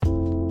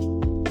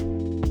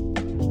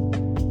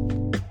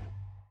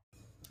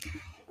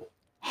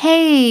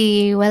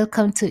Hey,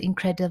 welcome to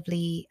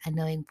Incredibly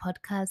Annoying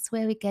Podcast,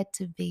 where we get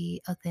to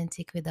be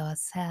authentic with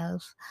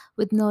ourselves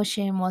with no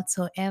shame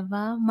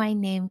whatsoever. My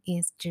name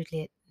is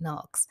Juliet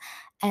Knox,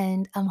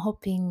 and I'm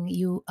hoping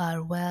you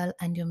are well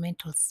and your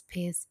mental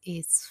space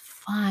is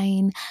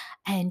fine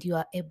and you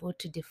are able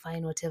to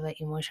define whatever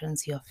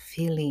emotions you're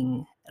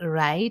feeling,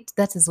 right?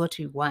 That is what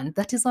we want.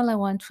 That is all I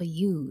want for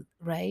you,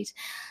 right?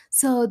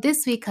 So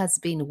this week has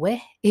been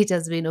where it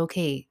has been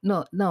okay.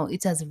 No,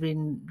 it has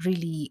been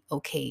really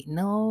okay.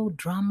 No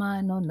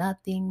drama, no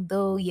nothing.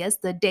 Though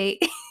yesterday,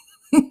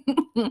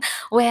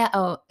 where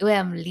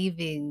I'm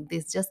living,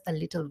 there's just a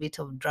little bit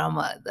of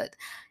drama that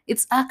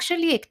it's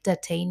actually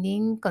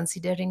entertaining,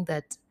 considering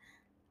that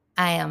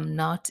I am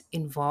not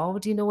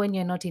involved. You know, when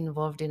you're not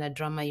involved in a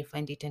drama, you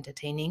find it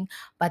entertaining.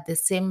 But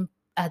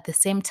at the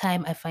same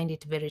time, I find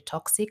it very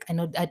toxic. I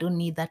know I don't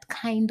need that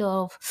kind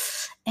of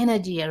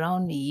energy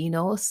around me,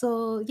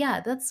 So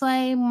yeah, that's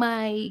why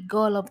my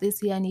goal of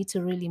this year, I need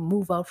to really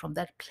move out from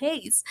that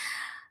place.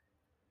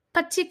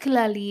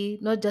 Particularly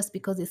not just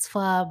because it's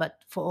far,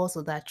 but for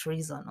also that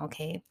reason.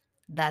 Okay.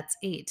 That's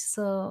it.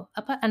 So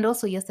and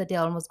also yesterday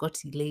I almost got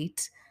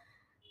late.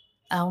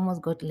 I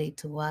almost got late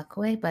to work.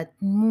 Why? But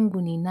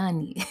Mungu ni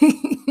nani?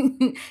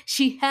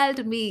 She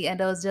held me and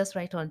I was just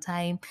right on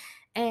time.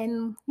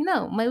 And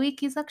my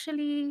week was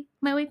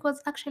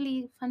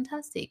actually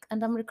fantastic.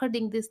 And I'm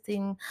recording this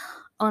thing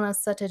on a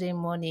Saturday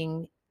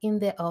morning in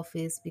the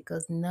office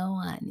because no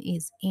one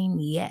is in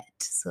yet.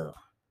 So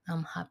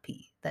I'm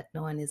happy that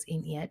no one is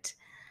in yet.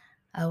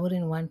 I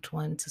wouldn't want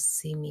one to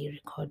see me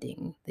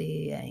recording.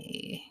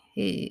 Hey.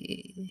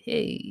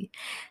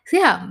 So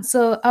yeah,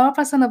 so our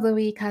person of the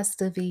week has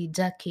to be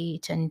Jackie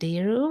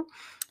Chandiru.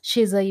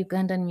 She's a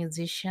Ugandan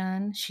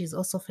musician. She's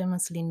also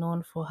famously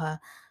known for her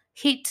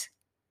hit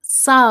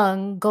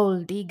song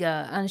Gold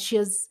Digger, and she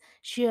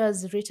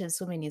has written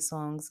so many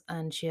songs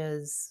and she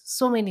has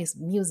so many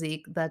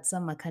music that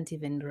some I can't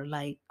even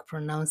like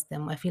pronounce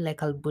them. I feel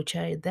like I'll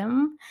butcher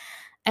them.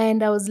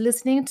 And I was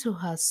listening to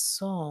her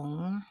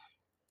song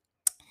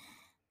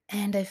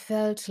and I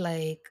felt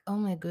like, oh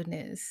my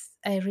goodness,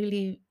 I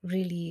really,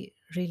 really,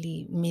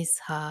 really miss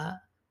her.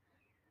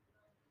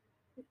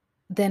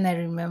 Then I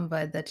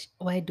remembered that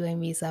why do I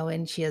miss her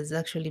when she has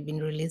actually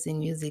been releasing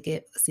music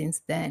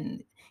since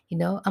then?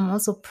 I'm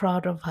also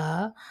proud of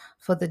her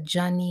for the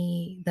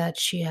journey that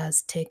she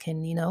has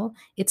taken.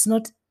 It's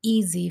not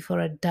easy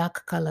for a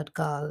dark colored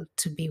girl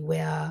to be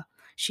where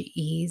she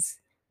is,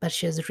 but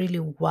she has really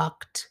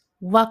worked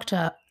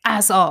her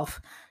ass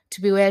off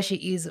to be where she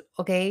is.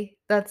 Okay,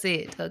 that's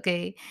it.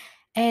 Okay.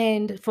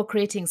 And for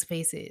creating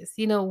spaces,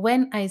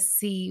 when I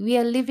see we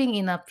are living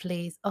in a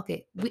place,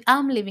 okay,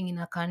 I'm living in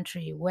a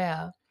country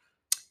where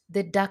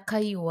the darker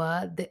you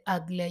are, the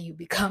uglier you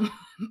become.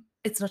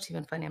 It's not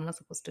even funny. I'm not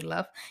supposed to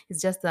laugh.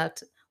 It's just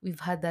that we've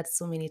had that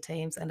so many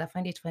times. And I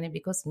find it funny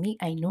because me,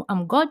 I know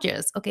I'm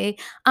gorgeous. Okay.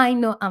 I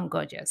know I'm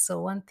gorgeous. So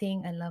one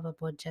thing I love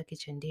about Jackie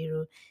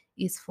Chandiru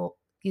is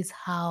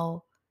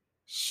how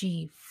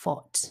she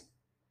fought.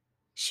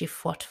 She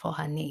fought for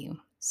her name.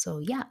 So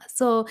yeah.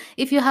 So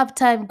if you have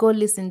time, go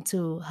listen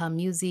to her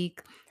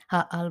music,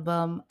 her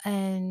album,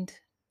 and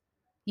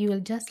you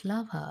will just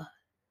love her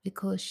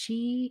because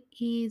she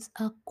is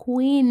a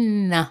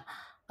queen.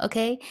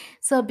 Okay.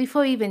 So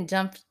before we even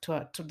jump to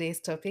our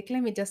today's topic,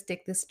 let me just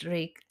take this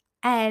drink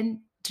and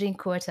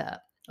drink water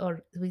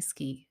or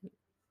whiskey.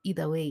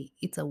 Either way,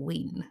 it's a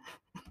win.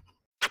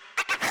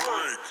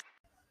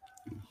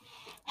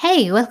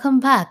 Hey,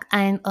 welcome back.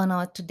 And on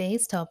our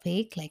today's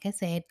topic, like I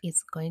said,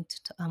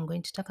 I'm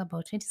going to talk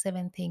about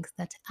 27 things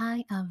that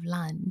I have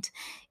learned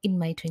in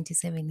my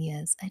 27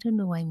 years. I don't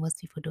know why most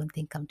people don't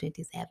think I'm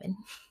 27.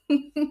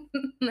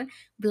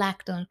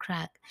 Black don't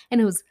crack.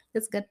 Anyways,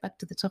 let's get back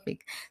to the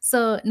topic.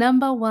 So,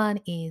 number one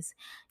is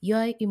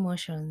your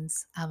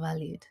emotions are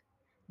valid.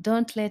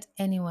 Don't let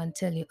anyone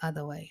tell you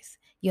otherwise.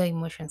 Your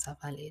emotions are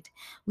valid.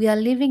 We are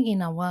living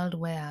in a world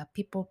where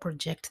people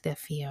project their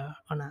fear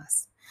on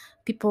us.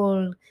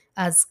 People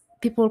as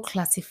people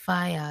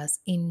classify us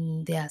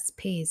in their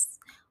space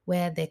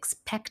where they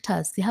expect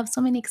us. They have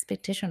so many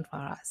expectations for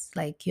us.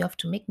 Like, you have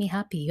to make me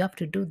happy. You have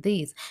to do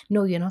this.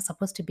 No, you're not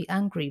supposed to be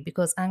angry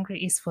because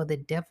angry is for the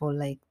devil.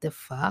 Like, the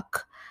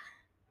fuck?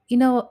 You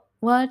know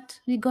what?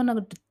 We're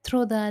gonna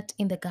throw that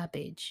in the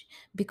garbage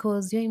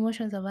because your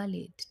emotions are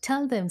valid.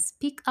 Tell them,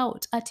 speak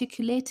out,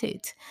 articulate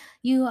it.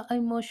 Your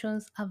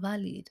emotions are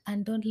valid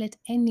and don't let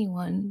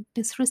anyone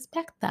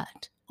disrespect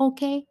that.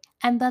 Okay?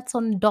 And that's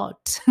on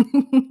dot.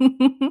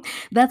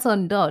 That's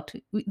on dot.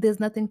 There's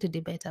nothing to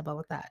debate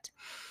about that.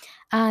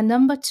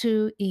 Number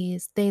two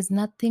is there's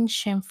nothing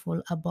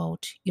shameful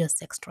about your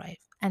sex drive,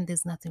 and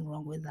there's nothing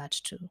wrong with that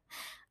too.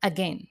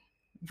 Again,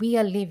 we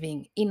are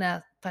living in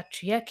a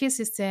patriarchy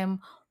system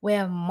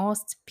where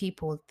most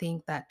people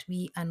think that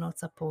we are not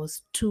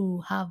supposed to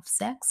have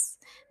sex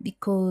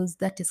because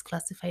that is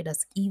classified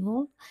as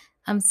evil.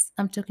 I'm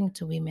talking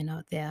to women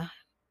out there.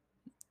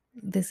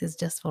 This is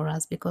just for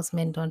us because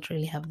men don't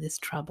really have this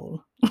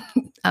trouble.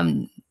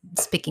 I'm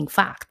speaking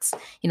facts.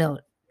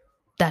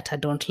 Data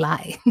don't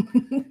lie.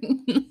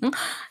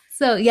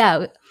 So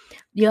yeah,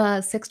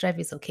 your sex drive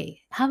is okay.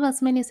 Have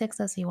as many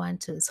sex as you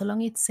want to, so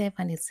long it's safe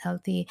and it's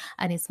healthy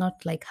and it's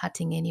not like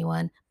hurting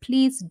anyone.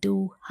 Please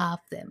do have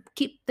them.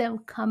 Keep them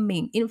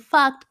coming. In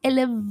fact,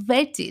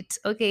 elevate it.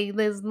 Okay,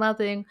 there's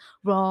nothing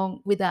wrong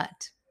with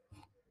that.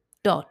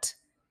 Dot.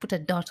 Put a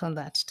dot on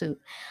that too.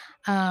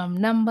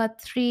 Number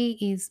three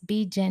is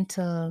be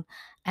gentle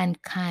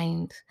and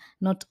kind,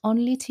 not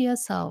only to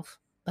yourself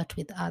but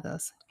with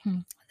others.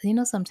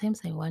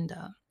 Sometimes I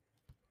wonder,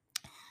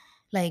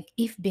 like,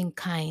 if being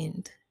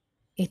kind,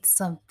 it's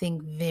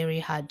something very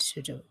hard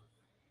to do.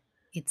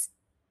 It's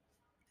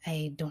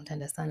I don't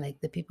understand, like,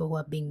 the people who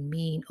are being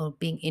mean or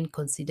being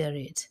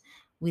inconsiderate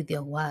with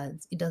their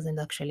words. It doesn't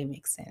actually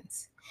make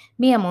sense.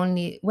 Me, I'm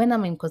only when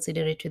I'm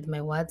inconsiderate with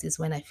my words is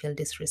when I feel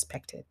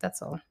disrespected.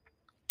 That's all.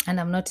 And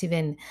I'm not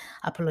even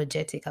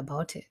apologetic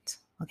about it.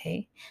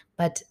 Okay.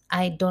 But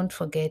I don't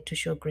forget to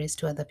show grace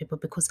to other people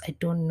because I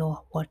don't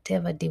know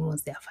whatever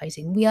demons they are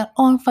fighting. We are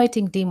all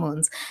fighting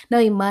demons. Now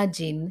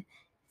imagine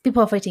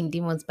people are fighting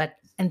demons, but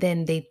and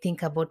then they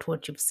think about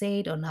what you've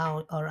said on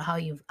how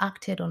you've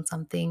acted on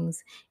some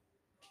things.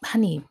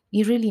 Honey,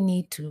 you really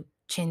need to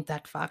change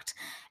that fact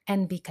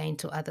and be kind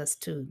to others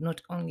too,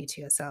 not only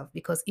to yourself.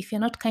 Because if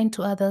you're not kind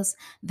to others,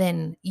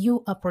 then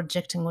you are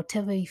projecting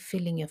whatever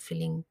you're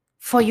feeling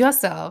for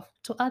yourself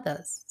to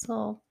others.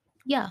 So,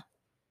 yeah,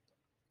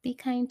 be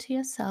kind to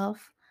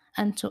yourself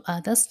and to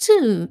others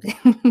too.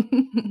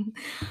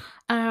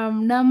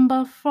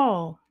 Number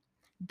four,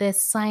 the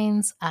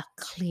signs are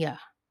clear.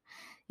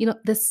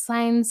 The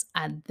signs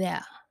are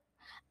there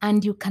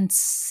and you can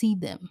see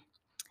them,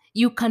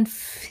 you can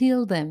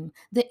feel them.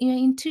 Your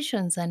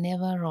intuitions are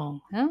never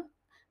wrong. Huh?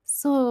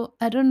 So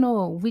I don't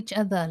know which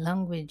other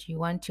language you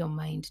want your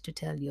mind to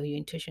tell you, or your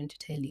intuition to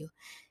tell you.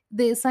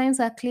 The signs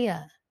are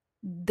clear.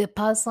 The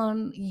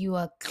person you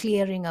are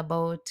clearing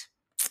about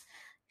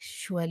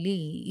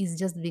surely is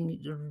just being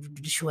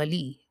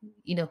surely,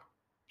 you know.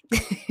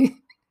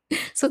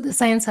 So the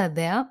signs are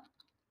there,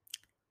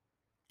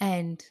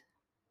 and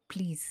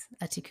please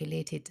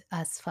articulate it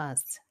as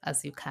fast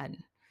as you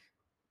can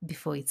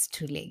before it's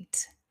too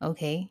late.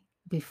 Okay?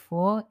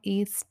 Before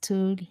it's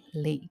too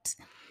late.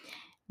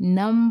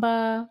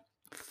 Number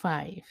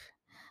five,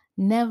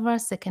 never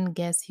second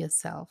guess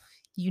yourself.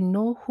 You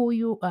know who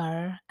you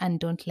are and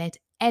don't let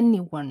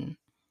anyone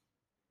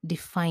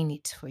define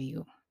it for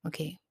you.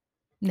 Okay.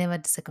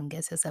 Never second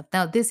guess yourself.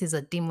 Now, this is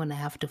a demon I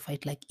have to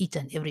fight like each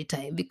and every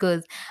time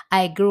because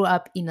I grew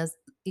up in a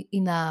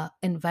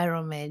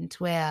environment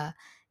where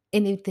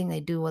anything I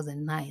do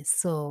wasn't nice.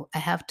 So I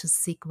have to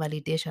seek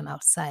validation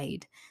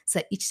outside. So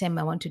each time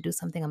I want to do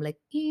something, I'm like,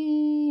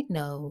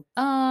 no,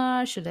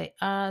 should I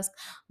ask?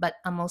 But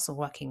I'm also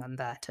working on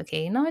that.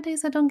 Okay.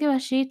 Nowadays I don't give a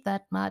shit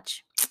that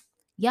much.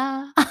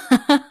 Yeah.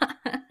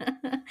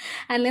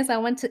 Unless I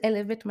want to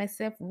elevate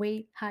myself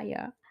way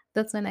higher.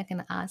 That's when I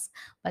can ask.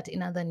 But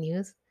in other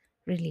news,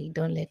 really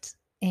don't let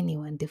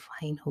anyone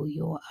define who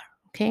you are.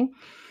 Okay.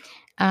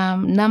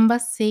 Number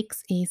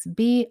six is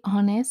be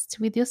honest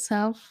with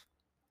yourself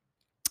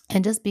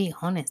and just be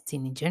honest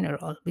in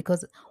general,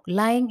 because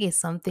lying is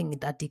something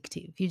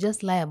addictive. You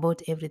just lie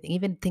about everything,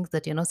 even things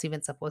that you're not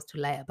even supposed to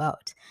lie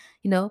about.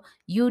 You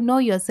know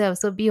yourself,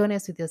 so be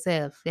honest with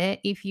yourself.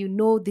 If you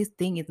know this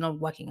thing is not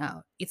working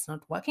out, it's not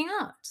working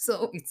out,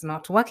 so it's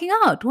not working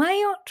out. Why are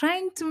you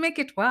trying to make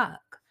it work?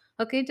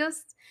 Okay,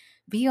 just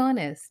be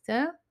honest.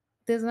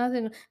 There's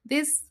nothing.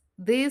 What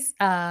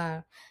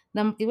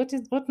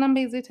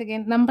number is it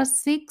again? Number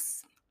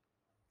six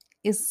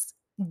is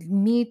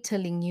me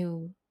telling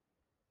you,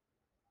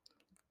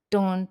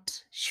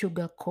 don't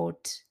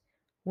sugarcoat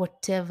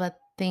whatever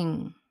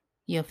thing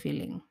you're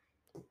feeling.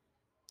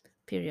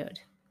 Period.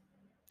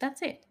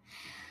 That's it.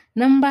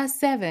 Number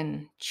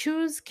seven,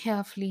 choose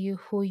carefully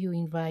who you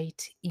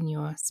invite in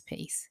your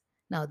space.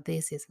 Now,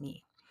 this is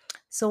me.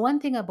 So one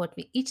thing about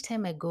me, each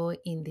time I go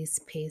in these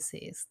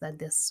spaces, that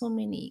there's so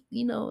many,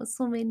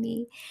 so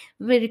many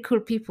very cool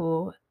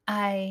people,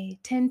 I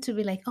tend to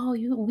be like, oh,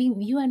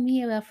 you and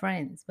me are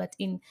friends. But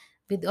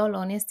with all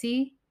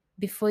honesty,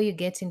 before you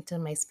get into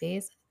my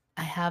space,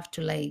 I have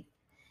to like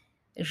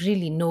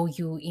really know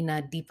you in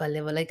a deeper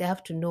level. Like I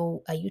have to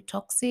know, are you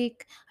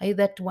toxic? Are you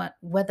that one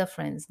weather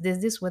friends?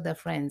 There's this weather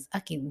friends.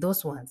 Okay,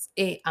 those ones.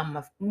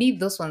 Me,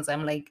 those ones.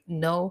 I'm like,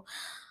 no,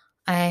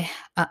 I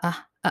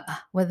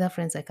weather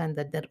friends. I can't.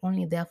 That they're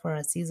only there for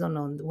a season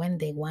on when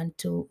they want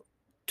to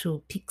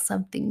pick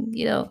something.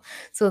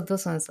 So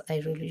those ones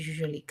I really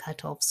usually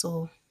cut off.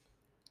 So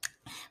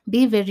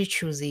be very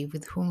choosy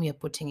with whom you're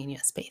putting in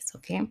your space.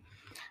 Okay.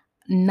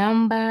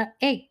 Number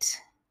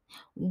eight,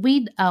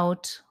 weed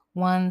out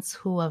ones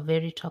who are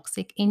very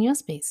toxic in your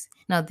space.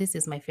 Now, this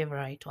is my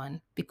favorite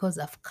one because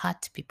I've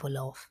cut people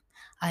off.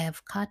 I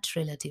have cut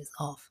relatives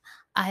off.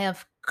 I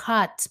have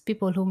cut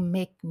people who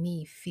make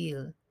me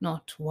feel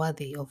not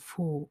worthy of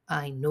who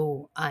I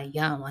know I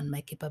am and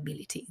my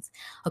capabilities.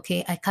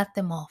 Okay, I cut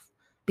them off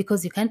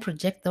because you can't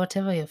project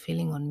whatever you're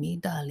feeling on me,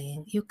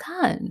 darling. You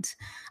can't.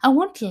 I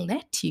won't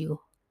let you.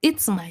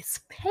 It's my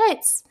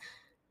space.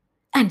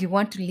 And you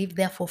want to live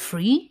there for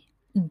free?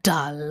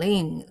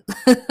 Darling.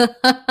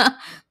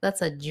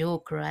 That's a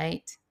joke,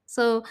 right?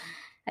 So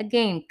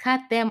again,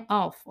 cut them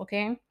off,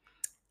 okay?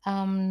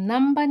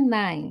 Number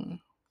 9,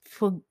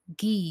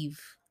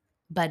 forgive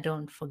but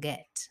don't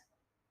forget.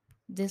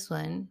 This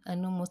one, I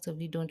know most of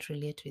you don't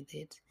relate with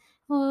it.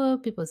 Oh,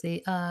 people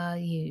say,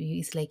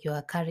 it's like you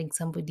are carrying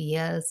somebody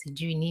else.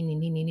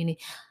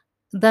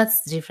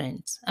 That's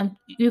different. And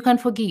you can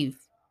forgive.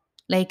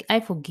 Like I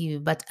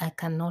forgive, but I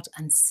cannot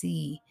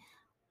unsee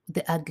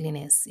the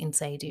ugliness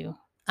inside you.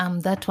 I'm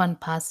that one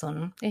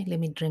person. Let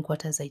me drink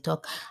water as I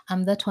talk.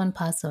 I'm that one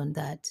person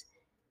that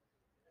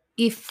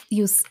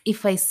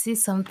if I see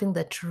something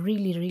that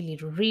really, really,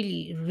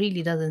 really,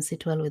 really doesn't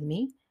sit well with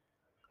me,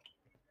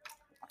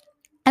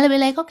 I'll be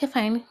like, okay,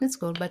 fine, let's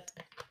go. But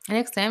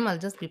next time I'll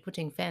just be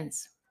putting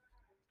fence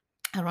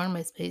around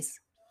my space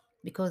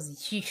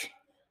because yeesh,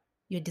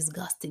 you're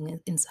disgusting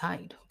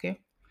inside. Okay.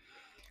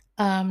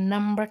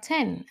 Number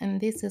 10,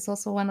 and this is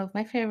also one of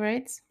my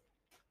favorites,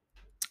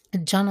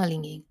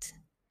 journaling it.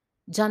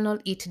 Journal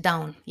it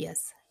down.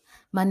 Yes.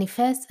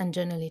 Manifest and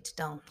journal it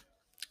down.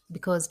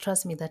 Because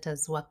trust me, that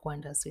has worked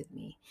wonders with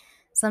me.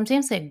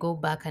 Sometimes I go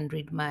back and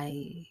read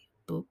my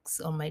books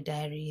or my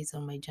diaries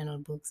or my journal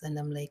books, and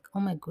I'm like, oh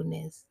my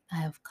goodness, I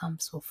have come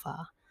so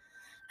far.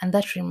 And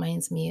that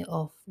reminds me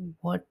of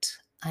what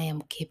I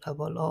am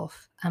capable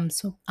of. I'm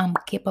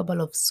capable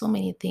of so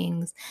many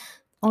things.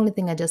 Only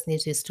thing I just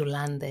need is to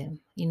learn them,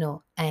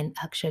 and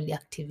actually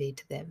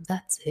activate them.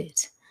 That's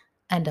it.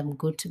 And I'm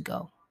good to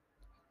go.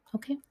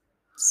 Okay.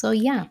 So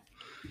yeah.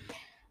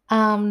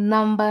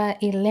 Number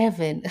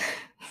 11.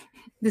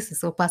 This is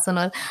so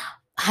personal.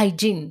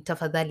 Hygiene,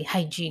 tafadhali,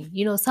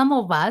 hygiene. Some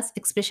of us,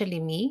 especially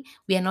me,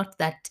 we are not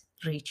that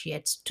rich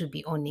yet to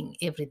be owning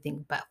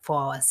everything but for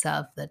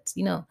ourselves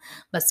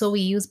but so we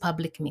use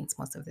public means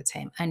most of the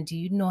time. And do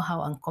you know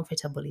how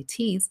uncomfortable it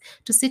is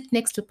to sit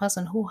next to a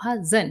person who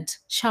hasn't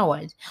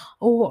showered,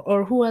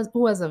 or who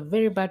has a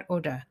very bad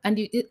odor, and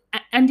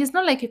it's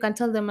not like you can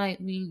tell them I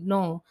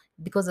no,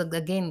 because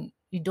again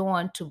you don't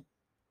want to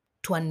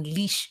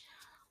unleash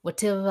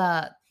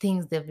whatever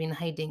things they've been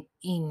hiding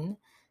in.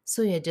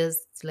 So you're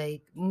just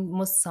like,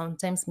 most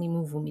sometimes me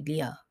move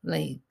vumilia.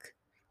 Like,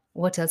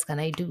 what else can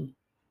I do?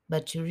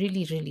 But you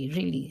really, really,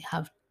 really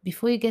have,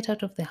 before you get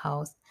out of the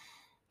house,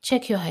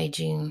 check your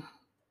hygiene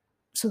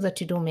so that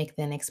you don't make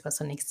the next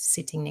person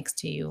sitting next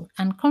to you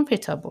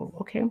uncomfortable.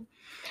 Okay.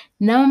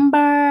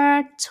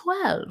 Number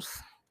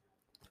 12.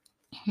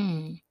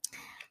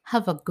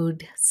 Have a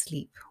good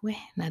sleep. Where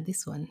now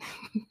this one?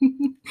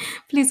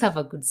 Please have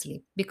a good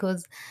sleep,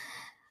 because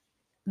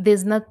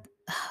there's not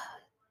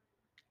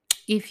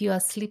if you are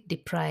sleep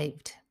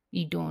deprived,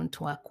 you don't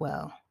work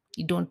well.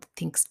 You don't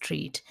think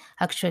straight.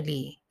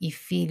 Actually, you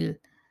feel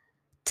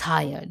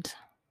tired.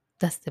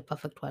 That's the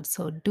perfect word.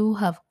 So do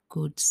have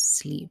good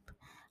sleep.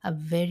 A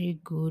very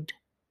good,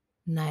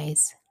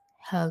 nice,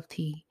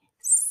 healthy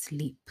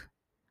sleep.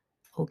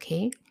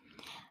 Okay.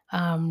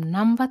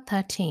 Number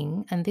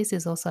 13, and this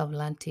is also I've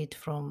learned it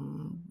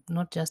from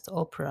not just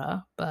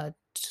Oprah, but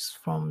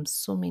from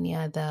so many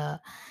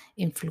other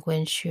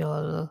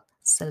influential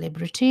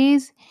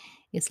celebrities,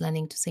 is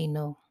learning to say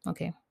no.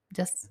 Okay,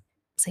 just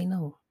say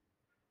no.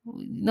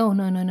 No,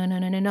 no, no, no, no,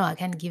 no, no, no. I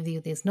can't give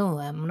you this. No,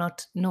 I'm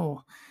not.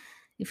 No.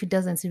 If it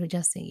doesn't suit you,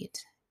 just say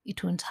it.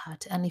 It won't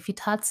hurt. And if it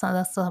hurts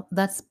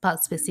that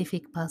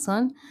specific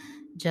person,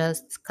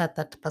 just cut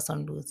that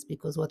person loose,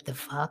 because what the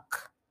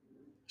fuck?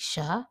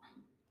 Sure.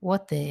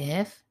 What the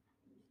F?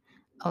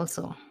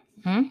 Also,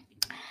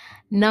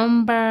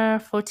 number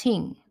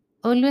 14,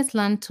 always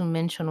learn to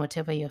mention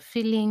whatever you're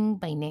feeling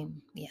by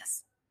name.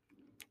 Yes.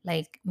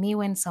 Like me,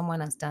 when someone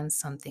has done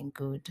something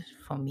good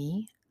for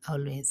me, I'm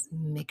always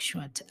make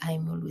sure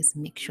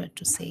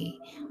to say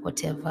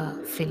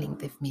whatever feeling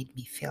they've made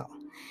me feel.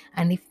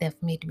 And if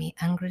they've made me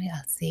angry,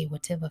 I'll say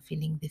whatever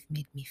feeling they've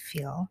made me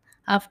feel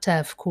after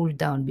I've cooled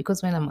down.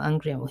 Because when I'm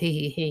angry, I'm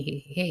hey, hey, hey,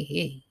 hey, hey,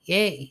 hey,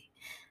 hey.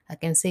 I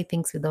can say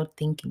things without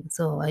thinking.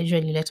 So I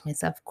usually let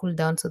myself cool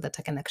down so that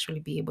I can actually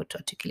be able to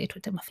articulate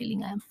whatever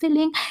feeling I am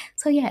feeling.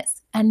 So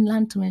yes, and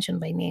learn to mention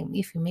by name.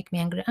 If you make me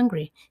angry,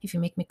 angry. If you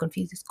make me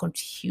confused, it's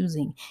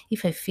confusing.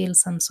 If I feel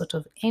some sort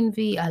of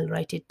envy, I'll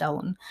write it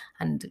down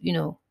and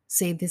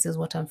say this is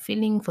what I'm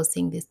feeling for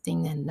seeing this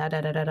thing, and da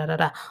da da da da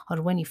da.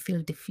 Or when you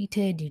feel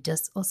defeated, you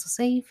just also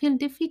say you feel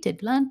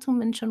defeated. Learn to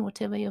mention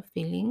whatever you're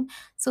feeling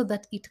so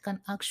that it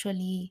can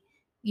actually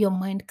your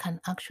mind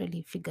can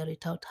actually figure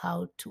it out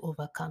how to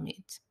overcome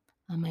it.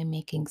 Am I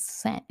making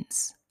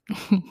sense?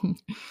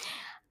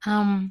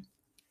 um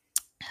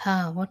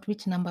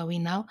which number are we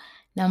now?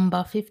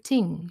 Number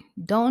 15.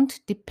 Don't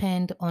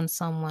depend on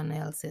someone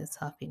else's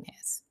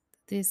happiness.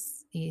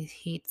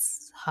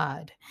 Hits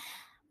hard.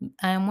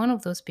 I am one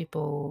of those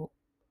people.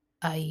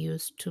 I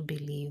used to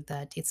believe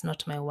that it's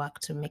not my work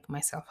to make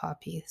myself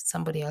happy.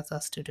 Somebody else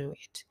has to do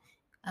it.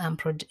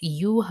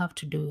 You have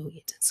to do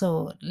it.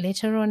 So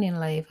later on in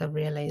life, I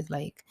realized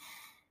like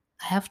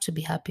I have to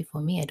be happy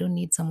for me. I don't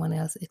need someone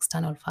else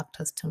external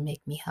factors to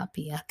make me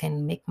happy. I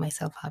can make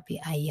myself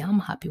happy. I am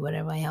happy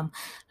wherever I am.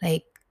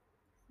 Like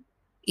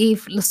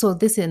If so,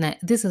 this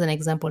is an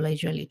example I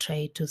usually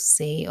try to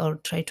say or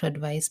try to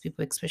advise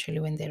people, especially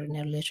when they're in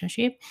a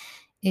relationship,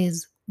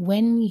 is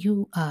when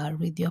you are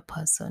with your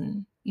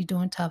person, you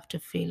don't have to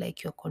feel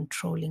like you're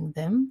controlling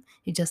them.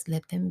 You just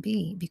let them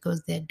be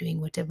because they're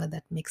doing whatever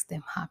that makes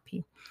them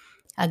happy.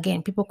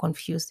 Again, people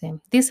confuse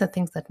them. These are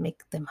things that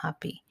make them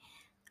happy,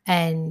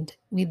 and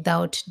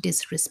without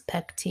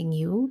disrespecting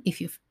you. If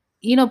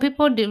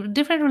people do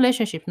different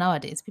relationship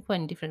nowadays, people are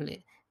in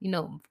different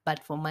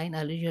but for mine,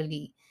 I'll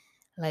usually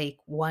like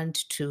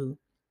want to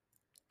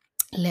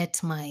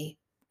let my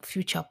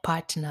future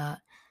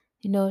partner,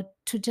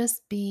 to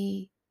just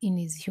be in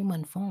his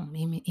human form,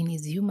 in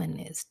his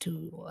humanness,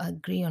 to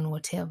agree on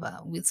whatever,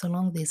 with so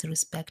long there's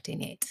respect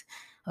in it.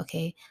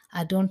 Okay.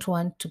 I don't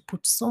want to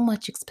put so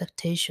much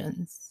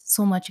expectations.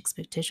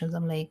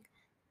 I'm like,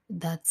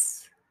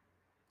 that's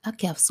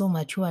okay, I've so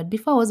matured.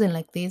 Before I wasn't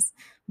like this,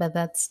 but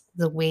that's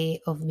the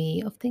way of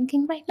me of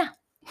thinking right now.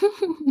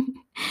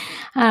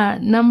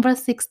 Number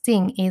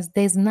 16 is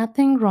there's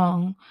nothing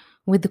wrong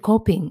with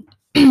coping.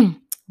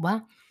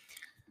 Well,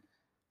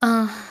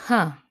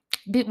 uh-huh.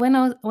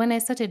 When I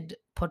started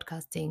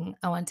podcasting,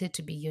 I wanted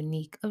to be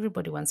unique.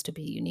 Everybody wants to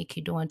be unique.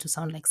 You don't want to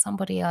sound like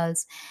somebody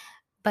else.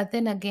 But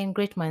then again,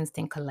 great minds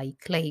think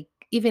alike. Like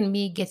even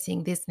me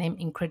getting this name,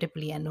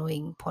 incredibly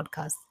annoying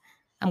podcast.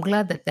 I'm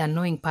glad that the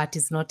annoying part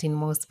is not in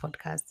most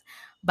podcasts.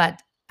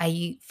 But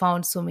I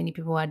found so many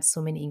people who had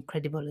so many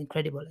incredible,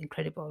 incredible,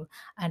 incredible.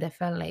 And I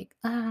felt like,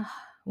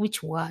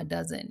 which word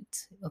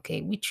doesn't?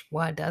 Okay, which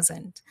word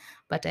doesn't?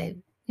 But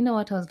you know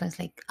what, I was just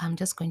like, I'm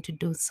just going to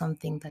do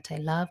something that I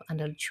love,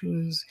 and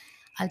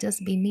I'll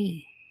just be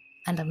me,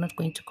 and I'm not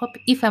going to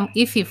copy. If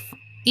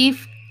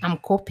I'm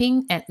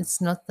copying and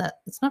it's not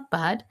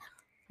bad,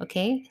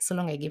 okay, so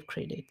long I give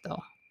credit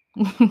though.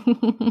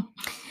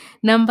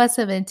 Number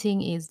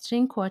 17 is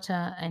drink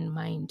water and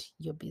mind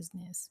your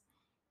business.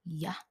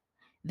 Yeah,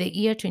 the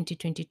year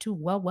 2022,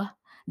 wow, wow.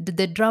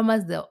 The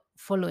dramas, they're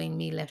following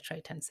me left,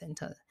 right, and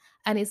center.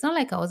 And it's not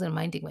like I wasn't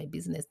minding my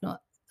business. No,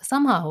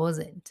 somehow I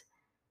wasn't.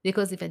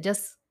 Because if I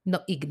just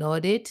not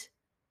ignored it,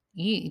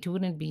 it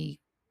wouldn't be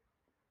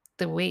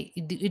the way,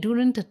 it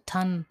wouldn't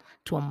turn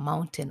to a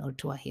mountain or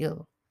to a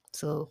hill.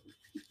 So,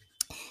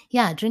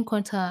 yeah, drink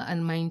water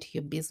and mind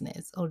your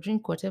business, or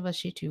drink whatever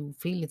shit you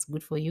feel is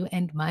good for you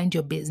and mind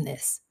your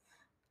business.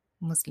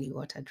 Mostly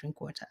water, drink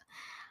water.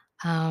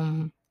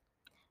 Um,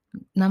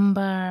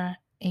 Number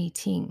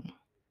 18.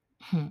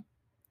 Hmm.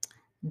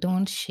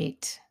 Don't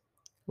shit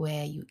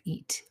where you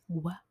eat.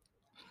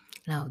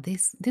 Now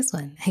this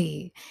one,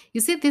 hey,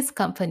 you see these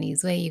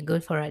companies where you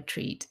go for a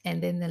treat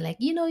and then they're like,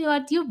 you know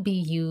what, you be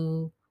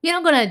you. We're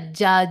not gonna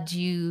judge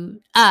you.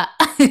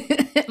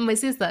 My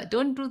sister,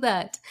 don't do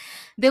that.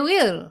 They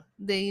will.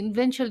 They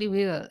eventually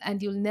will, and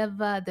they will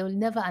never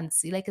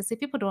unsee. Like I say,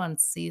 people don't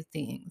unsee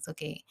things.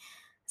 Okay,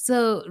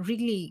 so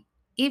really,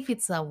 if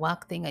it's a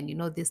work thing and you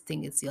know this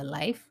thing is your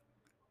life,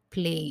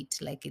 play it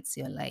like it's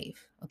your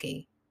life.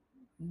 Okay,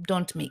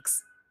 don't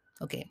mix.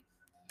 Okay,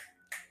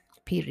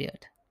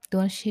 period.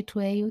 Don't shit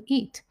where you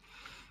eat.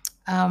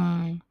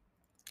 Um,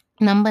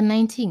 Number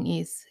 19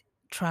 is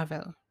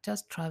travel.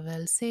 Just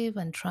travel, save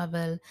and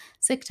travel,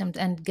 take time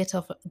and get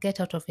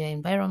out of your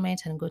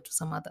environment and go to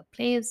some other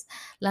place.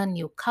 Learn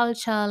new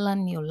culture,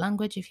 learn new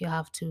language if you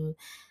have to,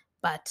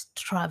 but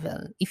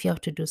travel. If you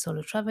have to do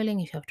solo traveling,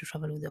 if you have to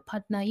travel with your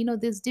partner,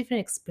 there's different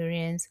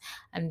experience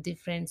and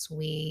different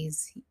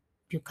ways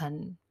you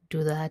can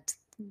do that.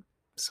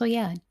 So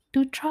yeah,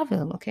 do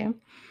travel, okay?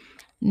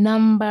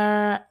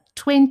 Number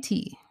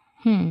 20.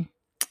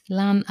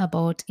 Learn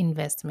about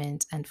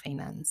investment and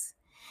finance.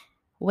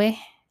 Where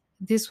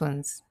these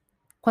ones,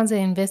 Kwanzaa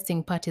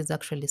investing part is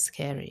actually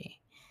scary,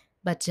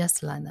 but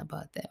just learn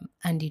about them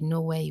and you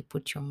know where you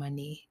put your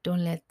money.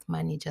 Don't let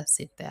money just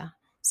sit there.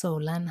 So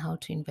learn how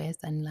to invest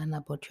and learn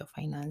about your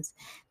finance.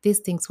 These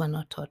things were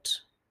not taught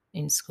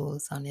in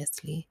schools,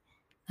 honestly.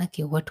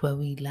 Okay, what were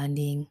we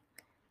learning?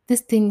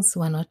 These things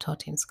were not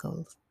taught in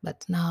schools,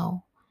 but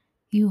now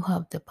you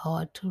have the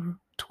power to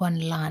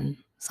unlearn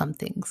some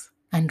things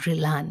and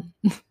relearn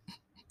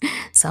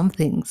some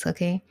things,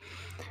 okay?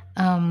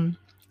 Um,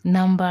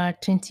 Number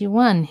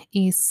 21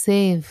 is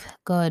save.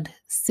 God,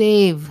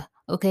 save.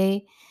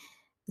 Okay.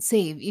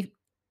 Save. If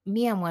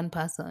me, I'm one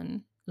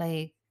person,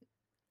 like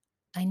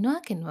I know I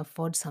can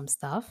afford some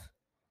stuff,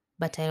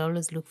 but I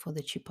always look for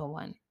the cheaper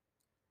one.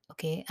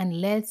 Okay.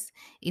 Unless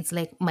it's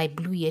like my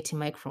Blue Yeti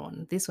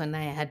microphone. This one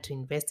I had to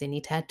invest in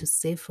it. I had to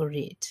save for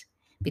it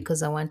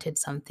because I wanted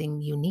something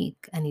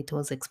unique and it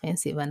was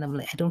expensive. And I'm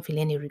like, I don't feel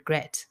any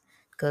regret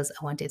because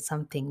I wanted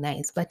something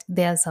nice. But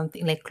there's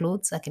something like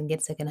clothes I can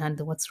get secondhand.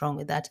 What's wrong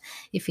with that?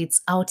 If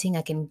it's outing,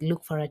 I can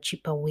look for a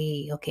cheaper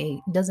way. Okay.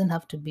 It doesn't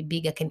have to be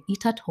big. I can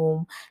eat at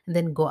home and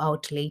then go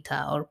out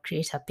later or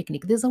create a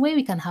picnic. There's a way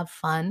we can have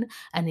fun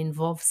and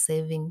involve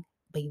saving.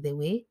 By the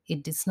way,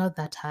 it is not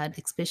that hard,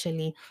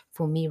 especially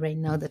for me right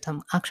now that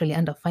I'm actually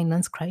under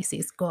finance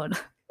crisis. God.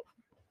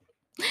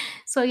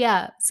 So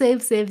yeah,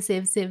 save, save,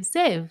 save, save,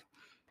 save.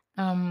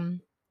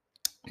 Um,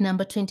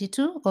 Number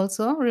 22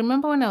 also,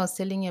 remember when I was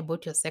telling you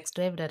about your sex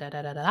drive, da da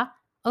da da da?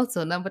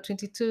 Also, number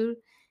 22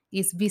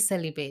 is be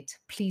celibate.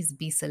 Please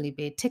be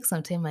celibate. Take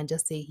some time and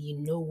just say, you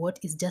know what?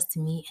 It's just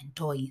me and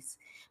toys.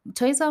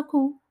 Toys are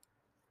cool.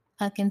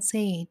 I can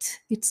say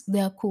it.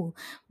 They are cool.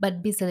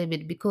 But be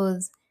celibate,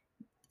 because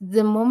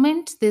the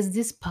moment there's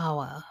this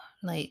power,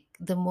 like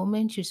the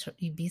moment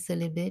you be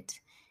celibate,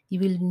 you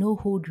will know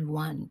who you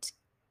want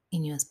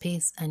in your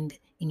space and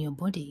in your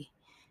body.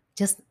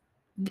 Just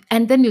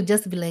and then you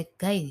just be like,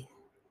 guy,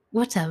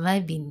 what have I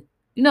been?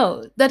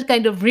 That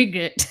kind of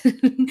regret.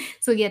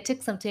 So yeah,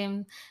 take some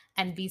time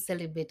and be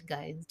celibate,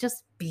 guys.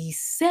 Just be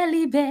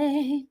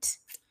celibate.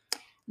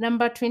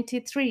 Number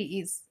 23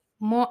 is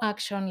more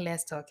action,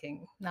 less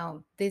talking.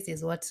 Now, this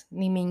is what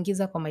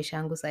nimeingiza kwa maisha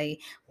yangu sahi.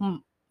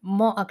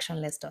 More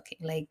action, less talking.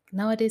 Like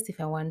nowadays, if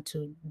I want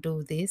to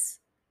do this,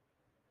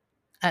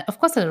 of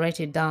course I'll write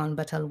it down,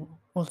 but I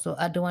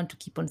don't want to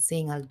keep on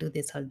saying I'll do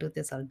this, I'll do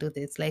this, I'll do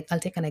this. Like I'll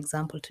take an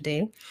example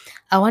today.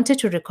 I wanted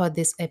to record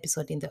this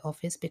episode in the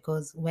office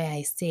because where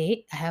I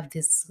stay, I have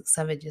these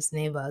savages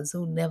neighbors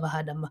who never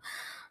had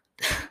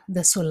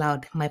they're so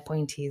loud. My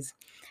point is,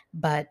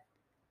 but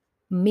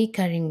me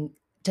carrying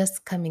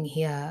just coming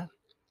here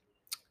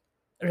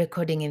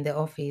recording in the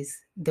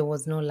office, there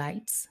was no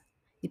lights.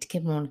 It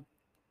came on,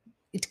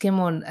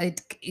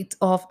 it's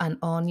off and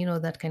on,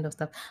 that kind of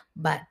stuff.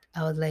 But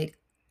I was like,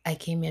 I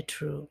came here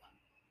to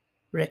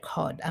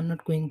record. I'm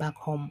not going back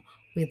home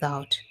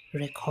without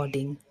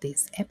recording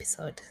this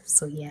episode.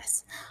 So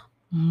yes,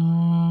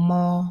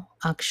 more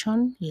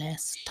action,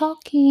 less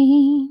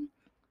talking.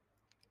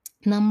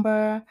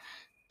 Number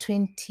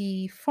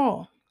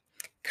 24.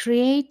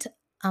 Create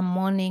a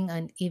morning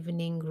and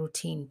evening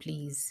routine,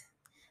 please.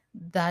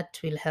 That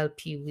will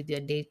help you with your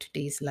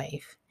day-to-day's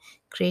life.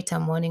 Create a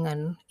morning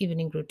and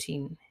evening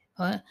routine.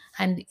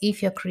 And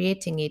if you're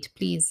creating it,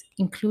 please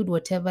include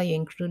whatever you're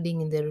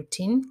including in the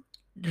routine,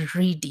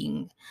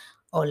 reading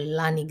or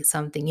learning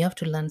something. You have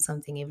to learn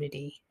something every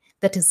day.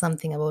 That is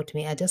something about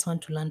me. I just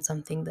want to learn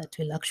something that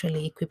will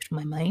actually equip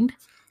my mind.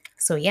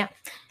 So yeah,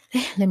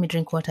 let me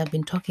drink what I've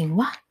been talking.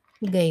 What,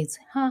 guys?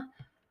 Huh?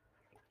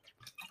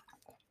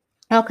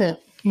 Okay,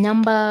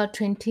 number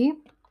 20.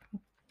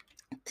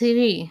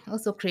 Three,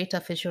 also create a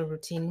facial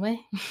routine.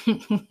 Why?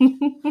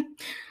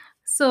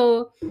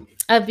 So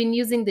I've been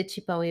using the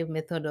cheaper way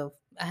method of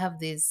I have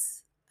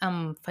this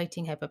I'm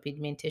fighting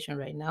hyperpigmentation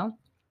right now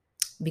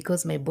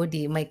because my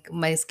body,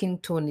 my skin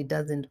tone, it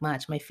doesn't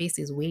match. My face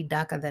is way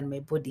darker than my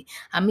body.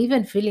 I'm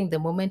even feeling the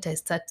moment I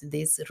start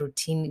this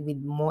routine with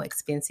more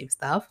expensive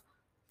stuff,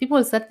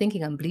 people start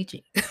thinking I'm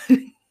bleaching.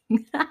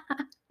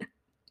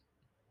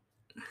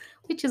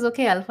 Which is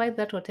okay. I'll fight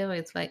that whatever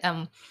it's like.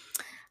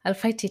 I'll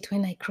fight it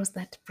when I cross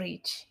that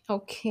bridge.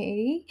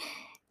 Okay.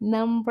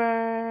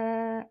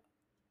 Number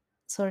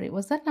Sorry,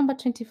 was that number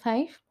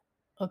 25?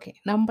 Okay.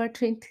 Number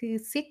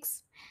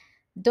 26.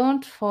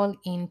 Don't fall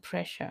in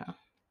pressure.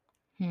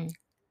 Hmm.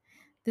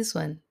 This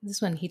one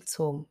hits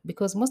home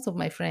because most of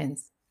my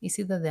friends, it's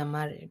either they're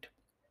married.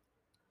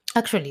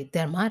 Actually,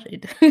 they're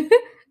married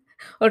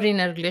or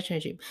in a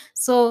relationship.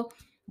 So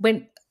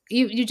when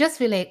you just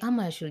feel like,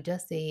 I should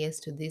just say yes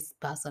to this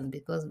person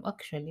because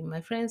actually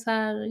my friends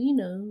are,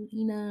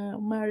 in a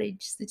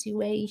marriage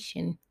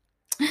situation.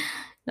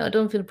 No,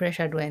 don't feel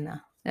pressured,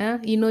 Wena. Yeah?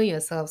 You know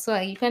yourself. So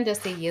you can't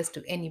just say yes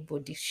to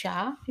anybody.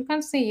 Sure. You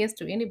can't say yes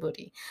to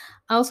anybody.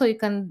 Also,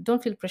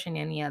 don't feel pressure in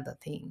any other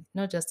thing,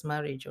 not just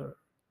marriage or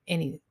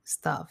any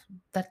stuff.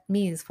 That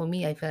means for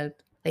me, I felt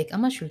like,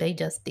 should I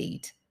just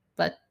date?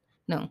 But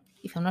no,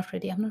 if I'm not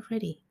ready, I'm not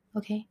ready.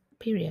 Okay.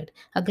 Period.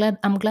 I'm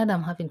glad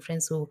I'm having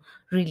friends who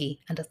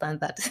really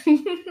understand that.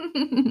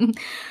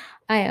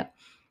 I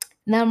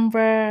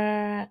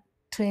Number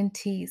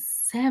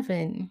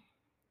 27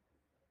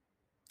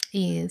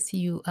 is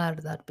you are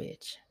that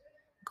bitch.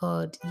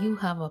 God, you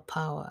have a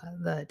power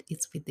that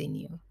is within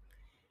you.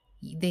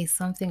 There's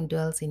something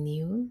dwells in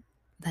you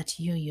that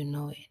you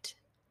know it.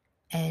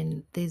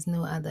 And there's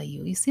no other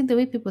you. You see the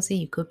way people say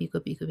you copy,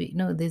 copy, copy.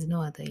 No, there's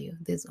no other you.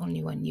 There's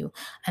only one you.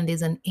 And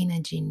there's an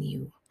energy in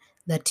you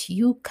that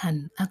you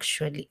can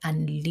actually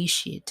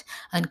unleash it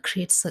and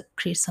create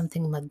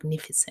something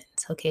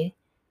magnificent. Okay?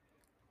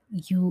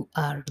 You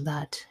are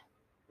that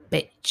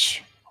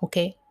bitch.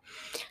 Okay?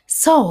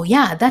 So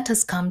yeah, that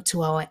has come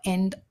to our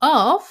end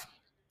of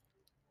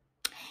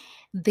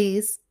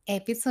this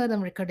episode.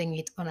 I'm recording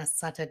it on a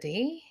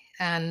Saturday.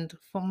 And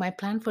for my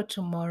plan for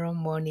tomorrow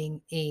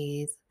morning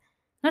is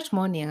not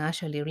morning,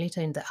 actually, later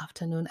in the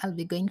afternoon. I'll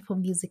be going for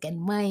music and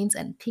minds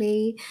and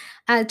play.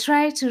 I'll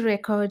try to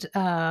record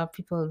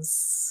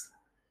people's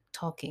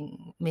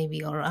talking,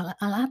 maybe, or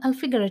I'll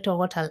figure it out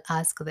what I'll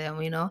ask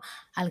them.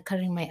 I'll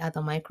carry my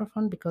other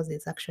microphone because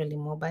it's actually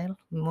mobile,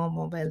 more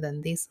mobile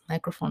than this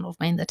microphone of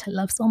mine that I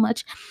love so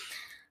much.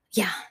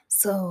 Yeah.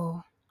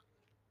 So,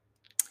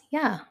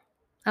 yeah,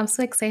 I'm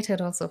so excited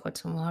also for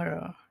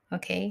tomorrow.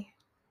 Okay.